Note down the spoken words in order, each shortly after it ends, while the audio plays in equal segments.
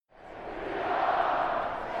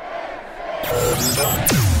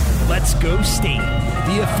Let's Go State,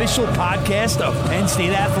 the official podcast of Penn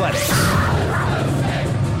State Athletics.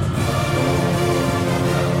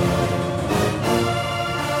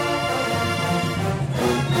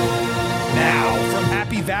 Now, from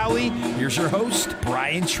Happy Valley, here's your host,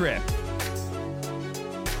 Brian Tripp.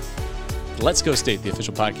 Let's Go State, the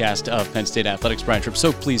official podcast of Penn State Athletics. Brian Tripp,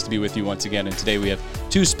 so pleased to be with you once again. And today we have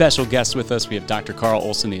two special guests with us. We have Dr. Carl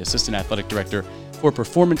Olson, the Assistant Athletic Director for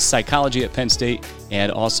Performance Psychology at Penn State,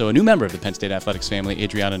 and also a new member of the Penn State Athletics family,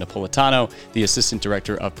 Adriana Napolitano, the Assistant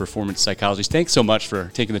Director of Performance Psychology. Thanks so much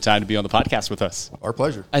for taking the time to be on the podcast with us. Our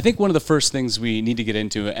pleasure. I think one of the first things we need to get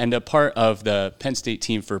into, and a part of the Penn State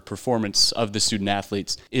team for performance of the student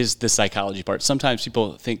athletes, is the psychology part. Sometimes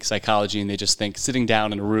people think psychology and they just think sitting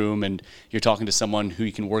down in a room and you're talking to someone who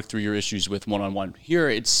you can work through your issues with one-on-one. Here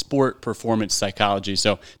it's sport performance psychology.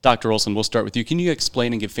 So Dr. Olson, we'll start with you. Can you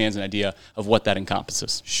explain and give fans an idea of what that encompasses?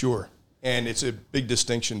 Sure. And it's a big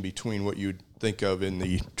distinction between what you'd think of in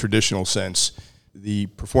the traditional sense. The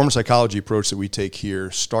performance psychology approach that we take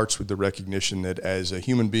here starts with the recognition that as a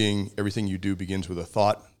human being, everything you do begins with a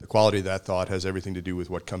thought. The quality of that thought has everything to do with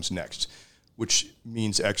what comes next, which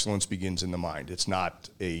means excellence begins in the mind. It's not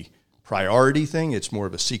a priority thing, it's more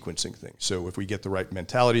of a sequencing thing. So if we get the right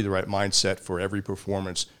mentality, the right mindset for every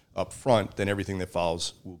performance up front, then everything that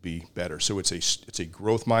follows will be better. So it's a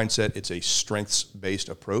growth mindset, it's a strengths-based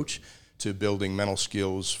approach to building mental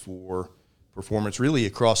skills for performance really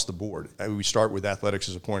across the board. We start with athletics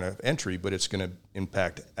as a point of entry, but it's going to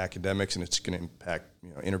impact academics and it's going to impact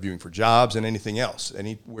interviewing for jobs and anything else.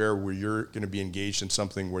 Anywhere where you're going to be engaged in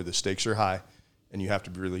something where the stakes are high and you have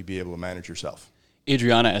to really be able to manage yourself.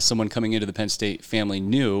 Adriana, as someone coming into the Penn State family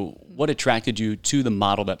new, what attracted you to the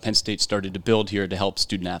model that Penn State started to build here to help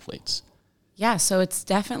student athletes? Yeah, so it's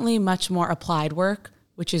definitely much more applied work,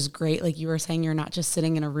 which is great. Like you were saying, you're not just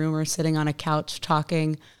sitting in a room or sitting on a couch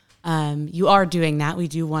talking. You are doing that. We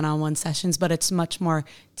do one-on-one sessions, but it's much more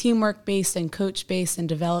teamwork-based and coach-based and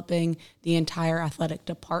developing the entire athletic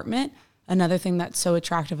department. Another thing that's so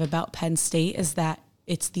attractive about Penn State is that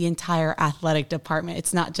it's the entire athletic department.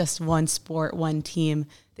 It's not just one sport, one team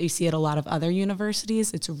that you see at a lot of other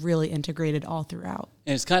universities. It's really integrated all throughout.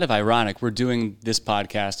 And it's kind of ironic. We're doing this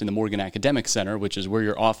podcast in the Morgan Academic Center, which is where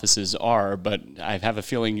your offices are, but I have a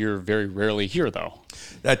feeling you're very rarely here, though.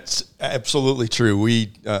 That's absolutely true.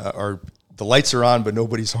 The lights are on, but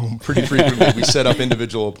nobody's home pretty frequently. We set up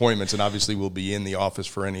individual appointments, and obviously we'll be in the office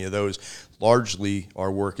for any of those. Largely,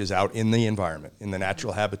 our work is out in the environment, in the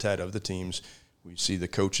natural habitat of the teams. We see the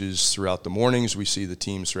coaches throughout the mornings. We see the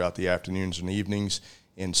teams throughout the afternoons and evenings.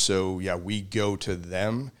 And so, we go to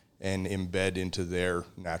them and embed into their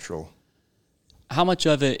natural. How much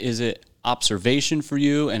of it is it observation for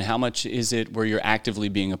you, and how much is it where you're actively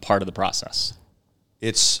being a part of the process?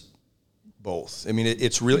 It's both. I mean,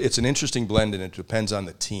 it's an interesting blend, and it depends on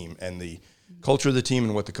the team and the culture of the team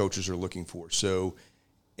and what the coaches are looking for. So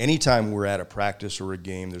anytime we're at a practice or a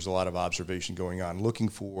game, there's a lot of observation going on, looking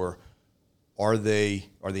for are the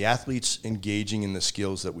athletes engaging in the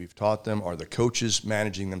skills that we've taught them? Are the coaches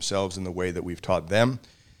managing themselves in the way that we've taught them?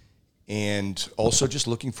 And also just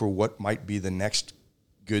looking for what might be the next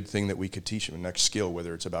good thing that we could teach them, the next skill,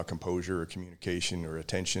 whether it's about composure or communication or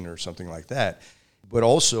attention or something like that. But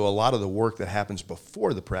also a lot of the work that happens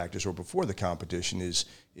before the practice or before the competition is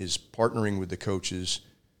partnering with the coaches,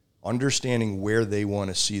 understanding where they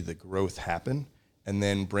want to see the growth happen, and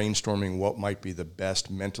then brainstorming what might be the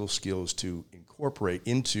best mental skills to incorporate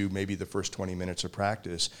into maybe the first 20 minutes of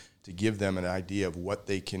practice to give them an idea of what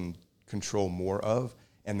they can control more of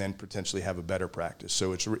and then potentially have a better practice.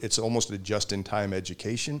 So it's almost a just-in-time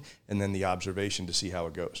education and then the observation to see how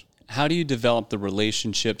it goes. How do you develop the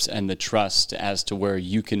relationships and the trust as to where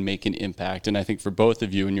you can make an impact? And I think for both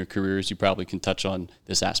of you in your careers, you probably can touch on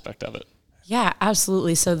this aspect of it. Yeah,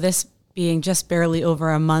 absolutely. So this being just barely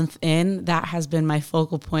over a month in, that has been my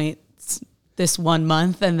focal point this 1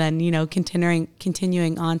 month. And then,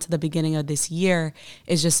 continuing on to the beginning of this year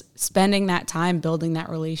is just spending that time building that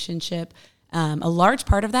relationship. A large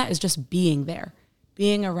part of that is just being there,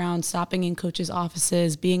 being around, stopping in coaches'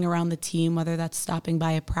 offices, being around the team, whether that's stopping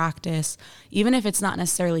by a practice, even if it's not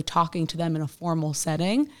necessarily talking to them in a formal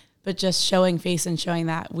setting, but just showing face and showing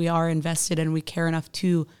that we are invested and we care enough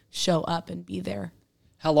to show up and be there.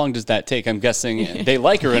 How long does that take? I'm guessing they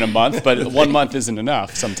like her in a month, but 1 month isn't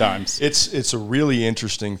enough sometimes. It's a really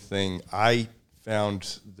interesting thing. I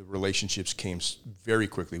found the relationships came very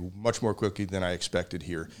quickly, much more quickly than I expected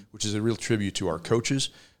here, which is a real tribute to our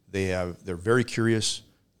coaches. They're very curious.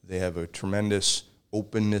 They have a tremendous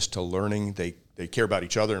openness to learning. They care about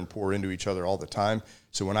each other and pour into each other all the time.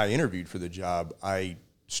 So when I interviewed for the job, I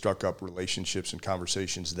struck up relationships and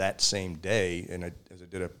conversations that same day, and as I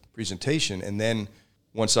did a presentation. And then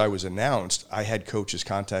once I was announced, I had coaches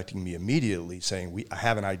contacting me immediately saying, I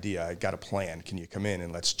have an idea, I got a plan, can you come in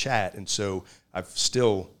and let's chat? And so I've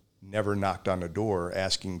still never knocked on the door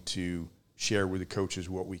asking to share with the coaches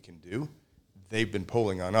what we can do. They've been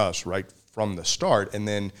pulling on us right from the start. And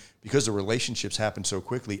then because the relationships happened so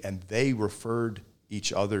quickly and they referred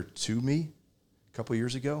each other to me a couple of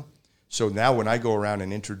years ago. So now when I go around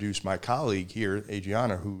and introduce my colleague here,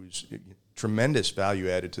 Adriana, who's tremendous value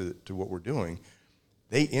added to what we're doing,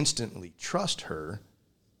 they instantly trust her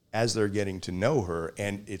as they're getting to know her.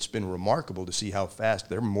 And it's been remarkable to see how fast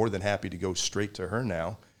they're more than happy to go straight to her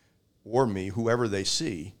now, or me, whoever they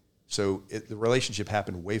see. So the relationship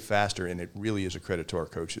happened way faster, and it really is a credit to our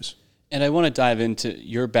coaches. And I want to dive into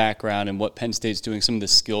your background and what Penn State's doing, some of the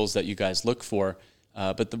skills that you guys look for.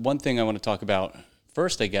 But the one thing I want to talk about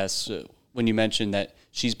first, I guess, when you mentioned that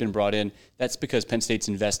she's been brought in, that's because Penn State's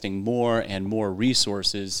investing more and more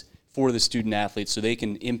resources for the student athletes so they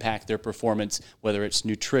can impact their performance, whether it's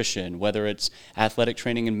nutrition, whether it's athletic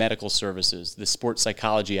training and medical services, the sports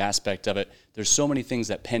psychology aspect of it. There's so many things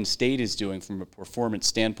that Penn State is doing from a performance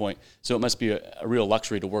standpoint, so it must be a real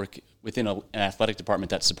luxury to work within an athletic department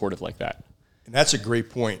that's supportive like that. And that's a great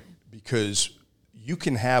point, because you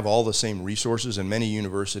can have all the same resources, and many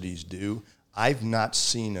universities do. I've not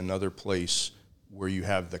seen another place where you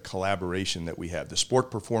have the collaboration that we have. The sport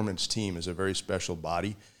performance team is a very special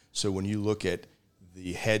body. So when you look at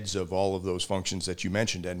the heads of all of those functions that you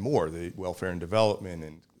mentioned and more, the welfare and development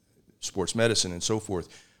and sports medicine and so forth,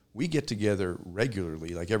 we get together regularly,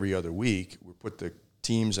 like every other week. We put the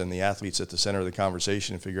teams and the athletes at the center of the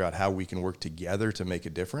conversation and figure out how we can work together to make a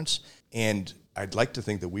difference. And I'd like to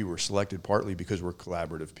think that we were selected partly because we're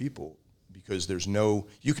collaborative people, because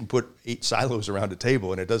you can put 8 silos around a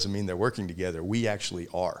table and it doesn't mean they're working together. We actually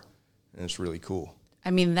are, and it's really cool. I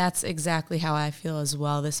mean, that's exactly how I feel as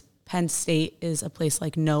well. This Penn State is a place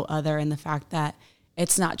like no other, and the fact that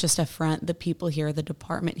it's not just a front. The people here, the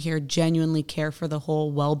department here genuinely care for the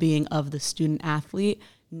whole well-being of the student athlete,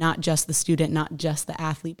 not just the student, not just the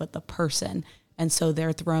athlete, but the person. And so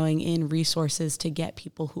they're throwing in resources to get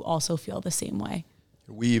people who also feel the same way.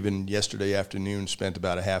 We even yesterday afternoon spent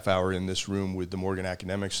about a half hour in this room with the Morgan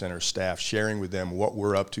Academic Center staff, sharing with them what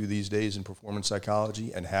we're up to these days in performance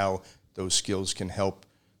psychology and how those skills can help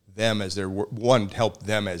them help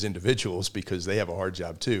them as individuals, because they have a hard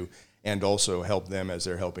job too, and also help them as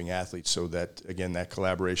they're helping athletes, so that, again, that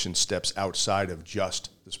collaboration steps outside of just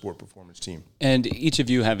the sport performance team. And each of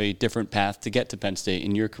you have a different path to get to Penn State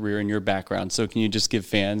in your career and your background. So can you just give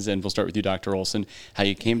fans, and we'll start with you, Dr. Olson, how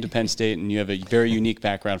you came to Penn State, and you have a very unique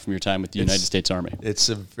background from your time with the United States Army. It's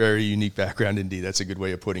a very unique background indeed. That's a good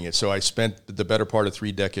way of putting it. So I spent the better part of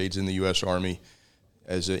 3 decades in the U.S. Army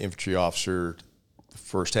as an infantry officer. The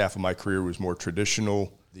first half of my career was more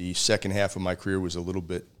traditional. The second half of my career was a little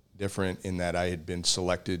bit different in that I had been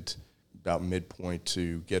selected about midpoint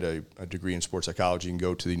to get a degree in sports psychology and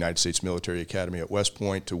go to the United States Military Academy at West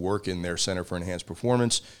Point to work in their Center for Enhanced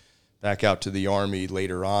Performance. Back out to the Army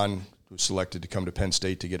later on, was selected to come to Penn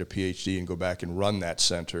State to get a PhD and go back and run that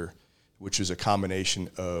center, which is a combination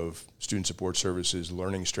of student support services,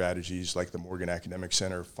 learning strategies like the Morgan Academic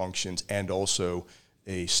Center functions, and also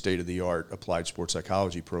a state-of-the-art applied sports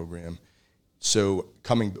psychology program. So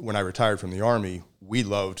when I retired from the Army, we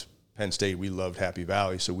loved Penn State, we loved Happy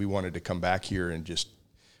Valley, so we wanted to come back here and just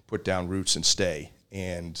put down roots and stay.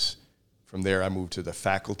 And from there, I moved to the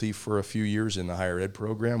faculty for a few years in the higher ed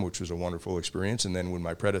program, which was a wonderful experience. And then when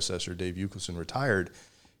my predecessor, Dave Euchelson, retired,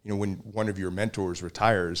 when one of your mentors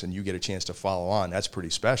retires and you get a chance to follow on, that's pretty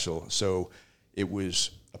special. So it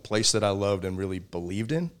was a place that I loved and really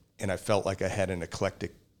believed in, and I felt like I had an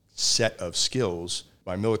eclectic set of skills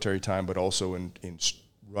by military time, but also in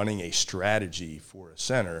running a strategy for a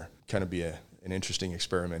center. Kind of be an interesting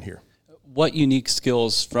experiment here. What unique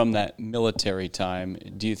skills from that military time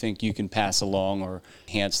do you think you can pass along or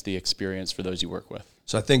enhance the experience for those you work with?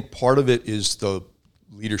 So I think part of it is the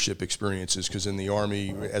leadership experiences, because in the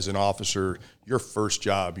Army, as an officer, your first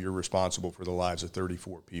job, you're responsible for the lives of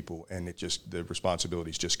 34 people, and the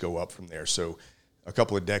responsibilities just go up from there. So a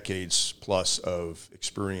couple of decades plus of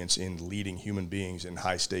experience in leading human beings in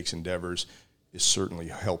high-stakes endeavors is certainly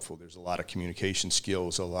helpful. There's a lot of communication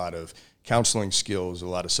skills, a lot of counseling skills, a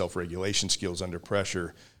lot of self-regulation skills under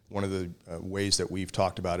pressure. One of the ways that we've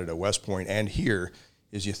talked about it at West Point and here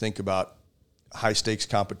is you think about high-stakes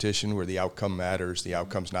competition where the outcome matters, the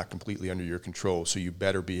outcome's not completely under your control, so you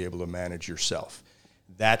better be able to manage yourself.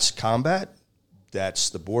 That's combat,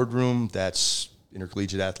 that's the boardroom, that's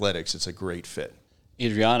intercollegiate athletics. It's a great fit.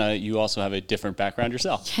 Adriana, you also have a different background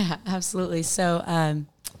yourself. Yeah, absolutely. So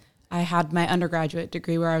I had my undergraduate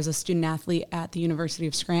degree where I was a student athlete at the University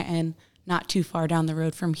of Scranton, not too far down the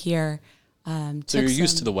road from here. So you're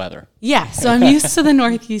used to the weather. Yeah, so I'm used to the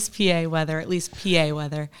Northeast PA weather, at least PA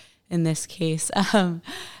weather in this case.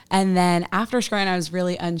 And then after Scranton, I was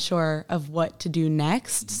really unsure of what to do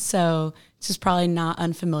next. So it's just probably not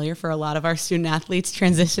unfamiliar for a lot of our student athletes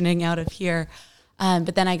transitioning out of here.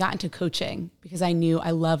 But then I got into coaching because I knew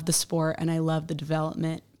I loved the sport and I loved the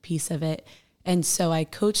development piece of it. And so I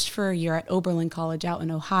coached for a year at Oberlin College out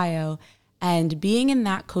in Ohio. And being in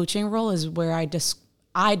that coaching role is where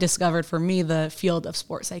I discovered for me the field of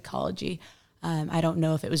sports psychology. I don't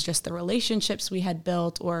know if it was just the relationships we had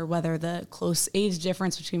built or whether the close age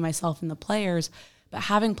difference between myself and the players, but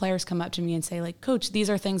having players come up to me and say, like, Coach, these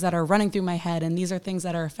are things that are running through my head and these are things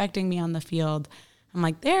that are affecting me on the field. I'm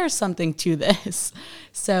like, there's something to this.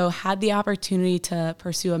 So had the opportunity to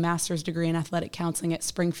pursue a master's degree in athletic counseling at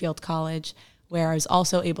Springfield College, where I was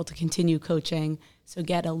also able to continue coaching, so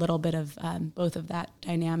get a little bit of both of that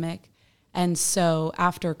dynamic. And so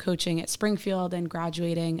after coaching at Springfield and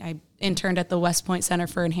graduating, I interned at the West Point Center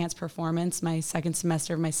for Enhanced Performance my second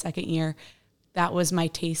semester of my second year. That was my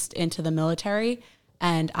taste into the military,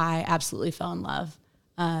 and I absolutely fell in love.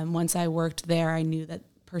 Once I worked there, I knew that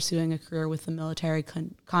pursuing a career with the military,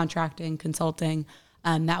 contracting, consulting,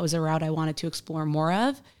 that was a route I wanted to explore more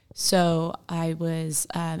of. So I was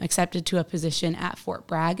accepted to a position at Fort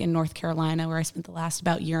Bragg in North Carolina, where I spent the last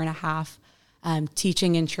about year and a half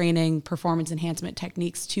teaching and training performance enhancement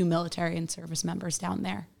techniques to military and service members down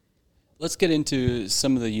there. Let's get into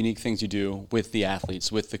some of the unique things you do with the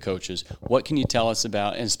athletes, with the coaches. What can you tell us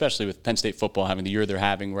about, and especially with Penn State football having the year they're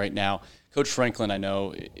having right now, Coach Franklin, I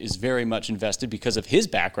know, is very much invested because of his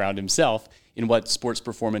background himself in what sports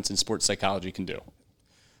performance and sports psychology can do.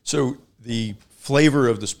 So the flavor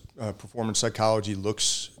of this performance psychology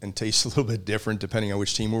looks and tastes a little bit different depending on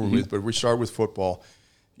which team we're with, but we start with football.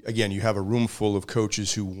 Again, you have a room full of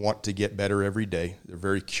coaches who want to get better every day. They're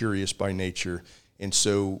very curious by nature. And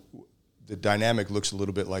so the dynamic looks a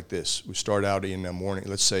little bit like this. We start out in the morning.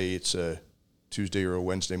 Let's say it's a Tuesday or a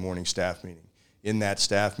Wednesday morning staff meeting. In that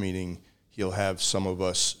staff meeting, he'll have some of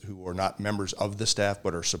us who are not members of the staff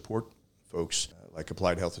but are support folks, like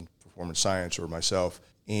Applied Health and Performance Science or myself,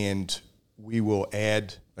 and we will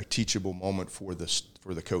add a teachable moment for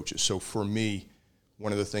the coaches. So for me,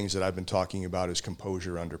 one of the things that I've been talking about is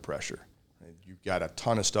composure under pressure. You've got a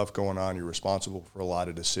ton of stuff going on. You're responsible for a lot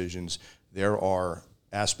of decisions. There are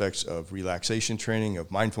aspects of relaxation training, of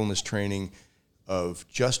mindfulness training, of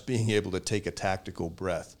just being able to take a tactical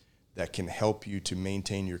breath that can help you to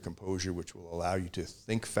maintain your composure, which will allow you to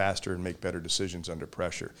think faster and make better decisions under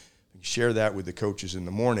pressure. You share that with the coaches in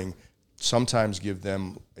the morning, sometimes give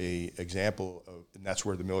them an example of, and that's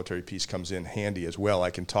where the military piece comes in handy as well. I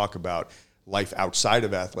can talk about life outside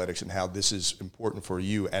of athletics and how this is important for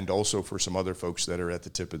you and also for some other folks that are at the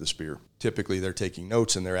tip of the spear. Typically, they're taking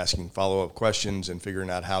notes and they're asking follow-up questions and figuring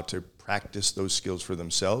out how to practice those skills for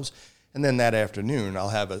themselves. And then that afternoon, I'll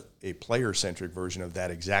have a player-centric version of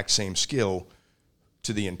that exact same skill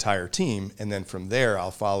to the entire team. And then from there,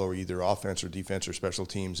 I'll follow either offense or defense or special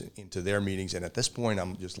teams into their meetings. And at this point,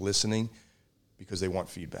 I'm just listening because they want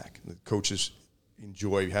feedback. The coaches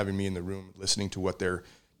enjoy having me in the room, listening to what they're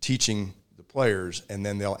teaching the players, and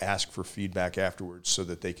then they'll ask for feedback afterwards so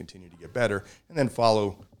that they continue to get better, and then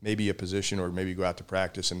follow maybe a position or maybe go out to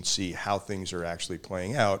practice and see how things are actually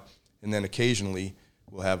playing out. And then occasionally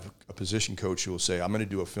we'll have a position coach who will say, I'm going to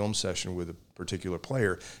do a film session with a particular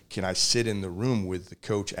player. Can I sit in the room with the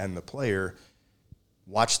coach and the player,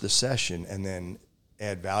 watch the session, and then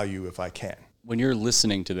add value if I can? When you're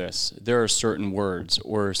listening to this, there are certain words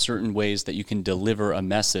or certain ways that you can deliver a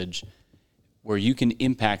message where you can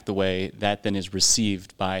impact the way that then is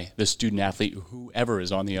received by the student athlete, whoever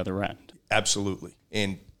is on the other end. Absolutely.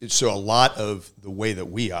 And so a lot of the way that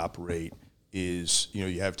we operate is,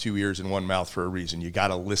 you have 2 ears and 1 mouth for a reason. You got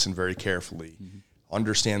to listen very carefully,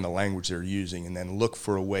 understand the language they're using, and then look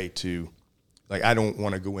for a way to, like, I don't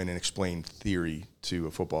want to go in and explain theory to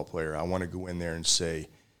a football player. I want to go in there and say,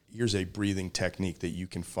 here's a breathing technique that you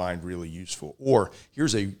can find really useful. Or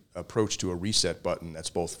here's a approach to a reset button that's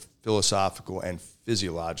both philosophical and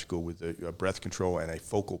physiological with a breath control and a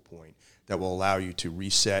focal point that will allow you to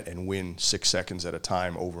reset and win 6 seconds at a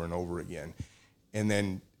time over and over again. And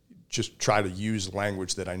then just try to use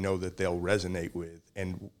language that I know that they'll resonate with.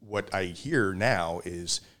 And what I hear now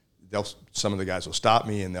is some of the guys will stop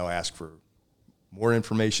me and they'll ask for more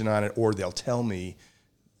information on it, or they'll tell me,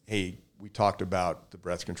 hey, we talked about the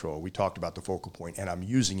breath control, we talked about the focal point, and I'm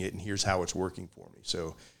using it, and here's how it's working for me.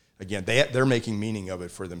 So again, they're making meaning of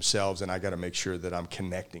it for themselves, and I got to make sure that I'm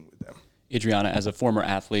connecting with them. Adriana, as a former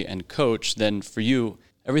athlete and coach, then for you,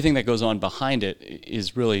 everything that goes on behind it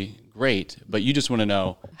is really great, but you just want to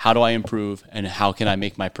know, how do I improve and how can I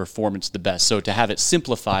make my performance the best? So to have it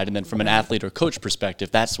simplified, and then from an athlete or coach perspective,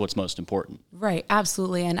 that's what's most important. Right,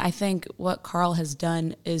 absolutely. And I think what Carl has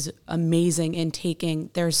done is amazing in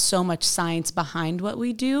there's so much science behind what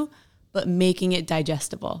we do, but making it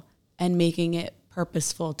digestible and making it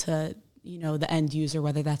purposeful to, the end user,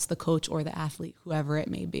 whether that's the coach or the athlete, whoever it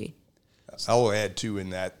may be. I'll add, too, in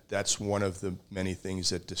that's one of the many things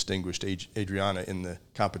that distinguished Adriana in the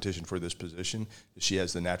competition for this position. She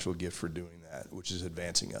has the natural gift for doing that, which is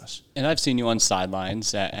advancing us. And I've seen you on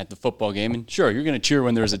sidelines at the football game, and sure, you're going to cheer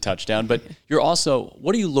when there's a touchdown, but you're also,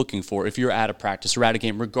 what are you looking for if you're at a practice or at a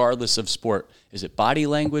game, regardless of sport? Is it body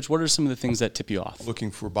language? What are some of the things that tip you off? Looking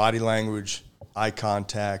for body language, eye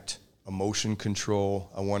contact, emotion control.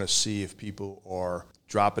 I want to see if people are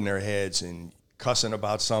dropping their heads and cussing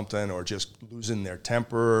about something, or just losing their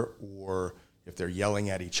temper, or if they're yelling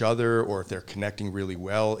at each other, or if they're connecting really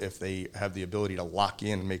well, if they have the ability to lock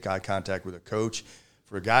in and make eye contact with a coach.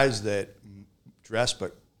 For guys that dress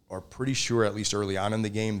but are pretty sure, at least early on in the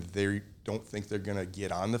game, they don't think they're going to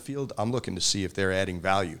get on the field, I'm looking to see if they're adding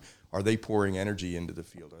value. Are they pouring energy into the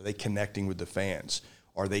field? Are they connecting with the fans?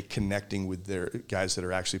 Are they connecting with their guys that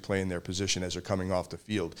are actually playing their position as they're coming off the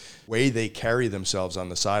field? The way they carry themselves on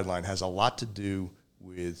the sideline has a lot to do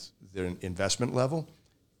with their investment level,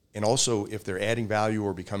 and also if they're adding value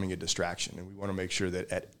or becoming a distraction. And we want to make sure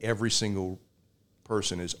that every single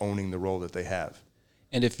person is owning the role that they have.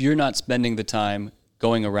 And if you're not spending the time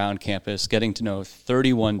going around campus, getting to know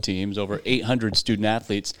 31 teams, over 800 student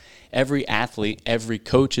athletes, every athlete, every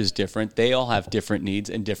coach is different. They all have different needs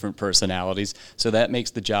and different personalities. So that makes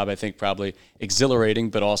the job, I think, probably exhilarating,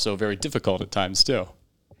 but also very difficult at times too.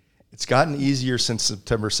 It's gotten easier since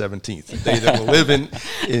September 17th, the day that will live in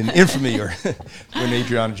infamy, or when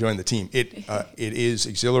Adriana joined the team. It is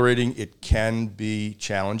exhilarating. It can be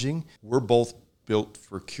challenging. We're both built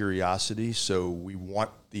for curiosity, so we want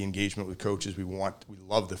the engagement with coaches. We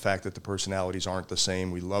love the fact that the personalities aren't the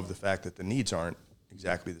same. We love the fact that the needs aren't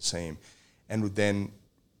exactly the same. And then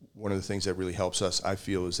one of the things that really helps us, I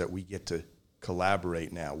feel, is that we get to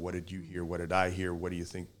collaborate now. What did you hear? What did I hear? What do you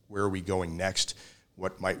think? Where are we going next?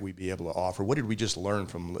 What might we be able to offer? What did we just learn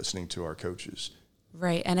from listening to our coaches?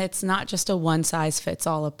 Right. And it's not just a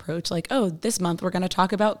one-size-fits-all approach, like, oh, this month we're going to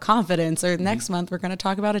talk about confidence, or next month we're going to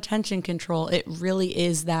talk about attention control. It really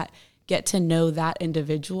is that get to know that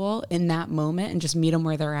individual in that moment and just meet them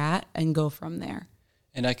where they're at and go from there.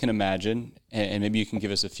 And I can imagine, and maybe you can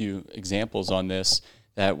give us a few examples on this,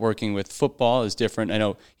 that working with football is different. I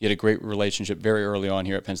know you had a great relationship very early on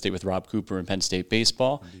here at Penn State with Rob Cooper and Penn State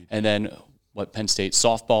baseball. Indeed. And then what Penn State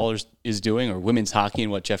softball is doing, or women's hockey,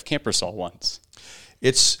 and what Jeff Camper saw once.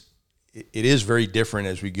 It is very different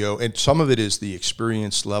as we go, and some of it is the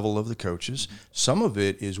experience level of the coaches. Some of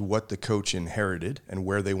it is what the coach inherited and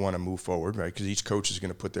where they want to move forward, right? Because each coach is going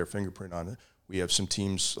to put their fingerprint on it. We have some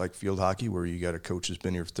teams like field hockey where you got a coach who's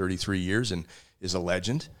been here for 33 years and is a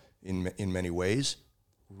legend in many ways.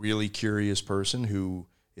 Really curious person who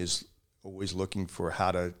is always looking for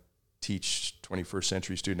how to teach 21st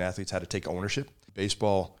century student athletes how to take ownership.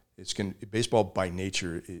 Baseball by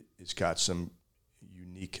nature it's got some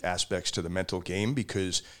unique aspects to the mental game,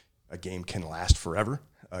 because a game can last forever.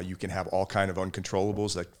 You can have all kind of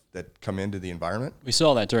uncontrollables that come into the environment. We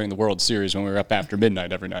saw that during the World Series when we were up after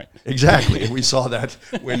midnight every night. Exactly. And we saw that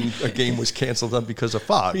when a game was canceled because of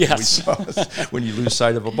fog. Yes. We saw when you lose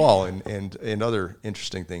sight of a ball and other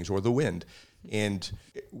interesting things, or the wind. And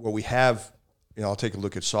what we have, I'll take a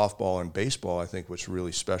look at softball and baseball. I think what's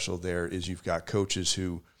really special there is you've got coaches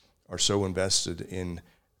who are so invested in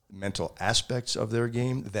mental aspects of their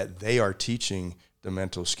game that they are teaching the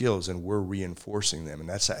mental skills, and we're reinforcing them. And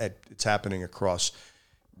it's happening across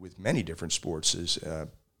with many different sports.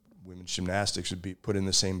 Women's gymnastics would be put in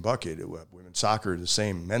the same bucket. Women's soccer, the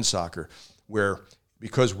same. Men's soccer, where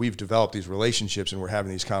because we've developed these relationships and we're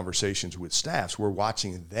having these conversations with staffs, we're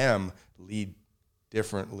watching them lead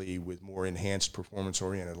differently with more enhanced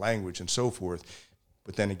performance-oriented language and so forth.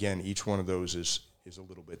 But then again, each one of those is a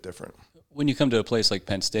little bit different. When you come to a place like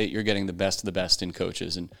Penn State, you're getting the best of the best in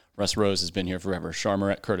coaches. And Russ Rose has been here forever.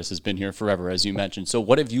 Charmaret Curtis has been here forever, as you mentioned. So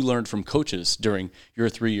what have you learned from coaches during your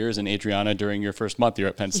 3 years, and Adriana during your first month here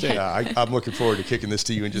at Penn State? Yeah, I'm looking forward to kicking this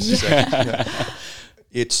to you in just a second. Yeah.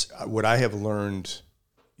 It's what I have learned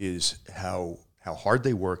is how hard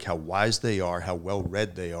they work, how wise they are, how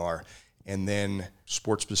well-read they are, and then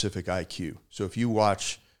sport-specific IQ. So if you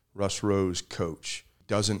watch Russ Rose coach,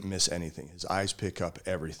 doesn't miss anything. His eyes pick up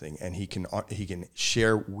everything, and he can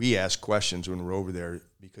share. We ask questions when we're over there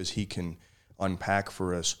because he can unpack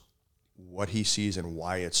for us what he sees and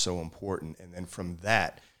why it's so important. And then from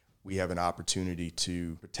that, we have an opportunity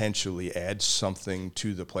to potentially add something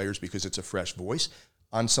to the players because it's a fresh voice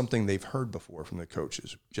on something they've heard before from the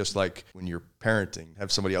coaches. Just like when you're parenting,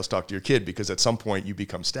 have somebody else talk to your kid because at some point you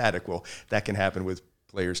become static. Well, that can happen with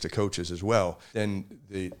players to coaches as well. Then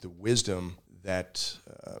the wisdom that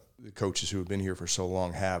the coaches who have been here for so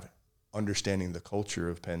long have, understanding the culture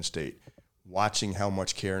of Penn State, watching how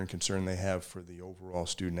much care and concern they have for the overall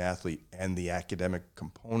student athlete and the academic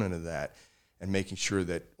component of that, and making sure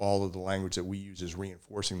that all of the language that we use is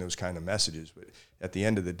reinforcing those kind of messages. But at the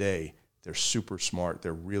end of the day, they're super smart,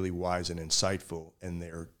 they're really wise and insightful, and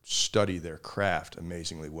they study their craft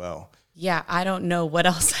amazingly well. Yeah, I don't know what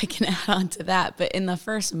else I can add on to that, but in the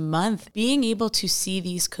first month, being able to see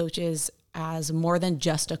these coaches as more than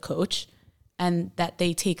just a coach, and that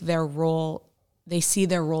they take their role, they see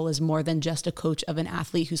their role as more than just a coach of an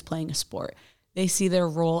athlete who's playing a sport. They see their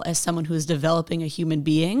role as someone who is developing a human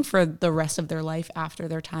being for the rest of their life after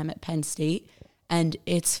their time at Penn State. And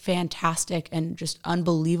it's fantastic and just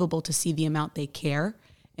unbelievable to see the amount they care,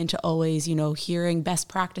 and to always, hearing best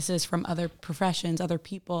practices from other professions, other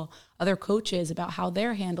people, other coaches about how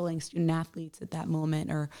they're handling student athletes at that moment,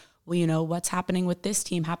 or, what's happening with this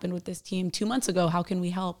team, happened with this team 2 months ago, how can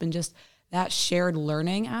we help? And just that shared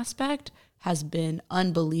learning aspect has been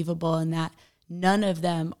unbelievable, and that none of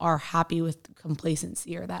them are happy with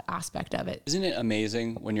complacency or that aspect of it. Isn't it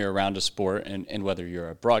amazing when you're around a sport, and whether you're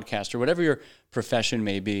a broadcaster, whatever your profession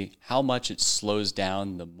may be, how much it slows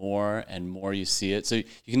down the more and more you see it? So you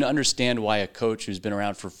can understand why a coach who's been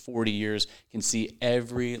around for 40 years can see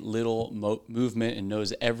every little movement and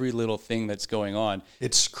knows every little thing that's going on.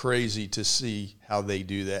 It's crazy to see how they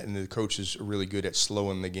do that, and the coaches are really good at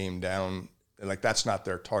slowing the game down. And like, that's not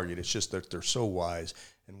their target. It's just that they're so wise,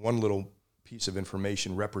 and one little piece of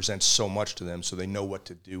information represents so much to them, so they know what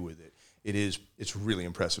to do with it. It's really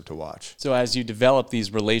impressive to watch. So as you develop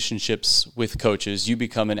these relationships with coaches, you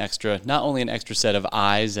become not only an extra set of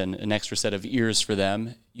eyes and an extra set of ears for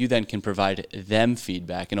them, you then can provide them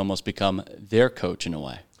feedback and almost become their coach in a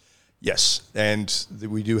way. Yes, and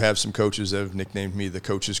we do have some coaches that have nicknamed me the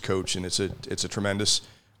coach's coach, and it's a tremendous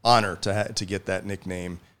honor to get that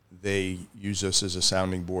nickname. They use us as a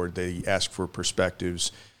sounding board. They ask for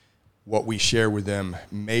perspectives. What we share with them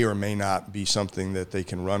may or may not be something that they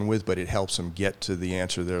can run with, but it helps them get to the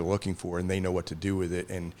answer they're looking for, and they know what to do with it.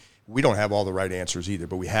 And we don't have all the right answers either,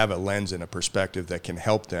 but we have a lens and a perspective that can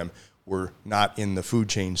help them. We're not in the food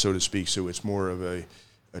chain, so to speak, so it's more of a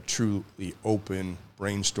truly open,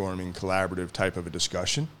 brainstorming, collaborative type of a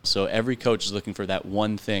discussion. So every coach is looking for that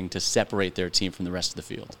one thing to separate their team from the rest of the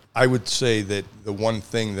field. I would say that the one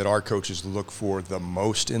thing that our coaches look for the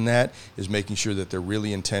most in that is making sure that they're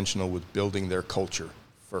really intentional with building their culture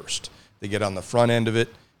first. They get on the front end of it.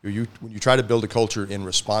 When you try to build a culture in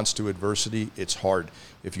response to adversity, it's hard.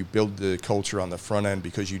 If you build the culture on the front end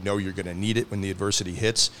because you know you're going to need it when the adversity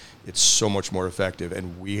hits, it's so much more effective.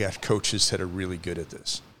 And we have coaches that are really good at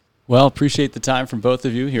this. Well, appreciate the time from both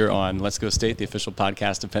of you here on Let's Go State, the official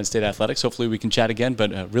podcast of Penn State Athletics. Hopefully we can chat again,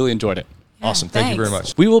 but really enjoyed it. Yeah, awesome. Thank you very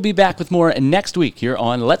much. We will be back with more next week here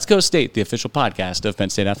on Let's Go State, the official podcast of Penn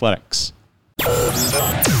State Athletics.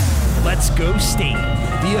 Let's Go State,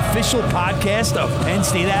 the official podcast of Penn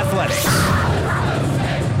State Athletics.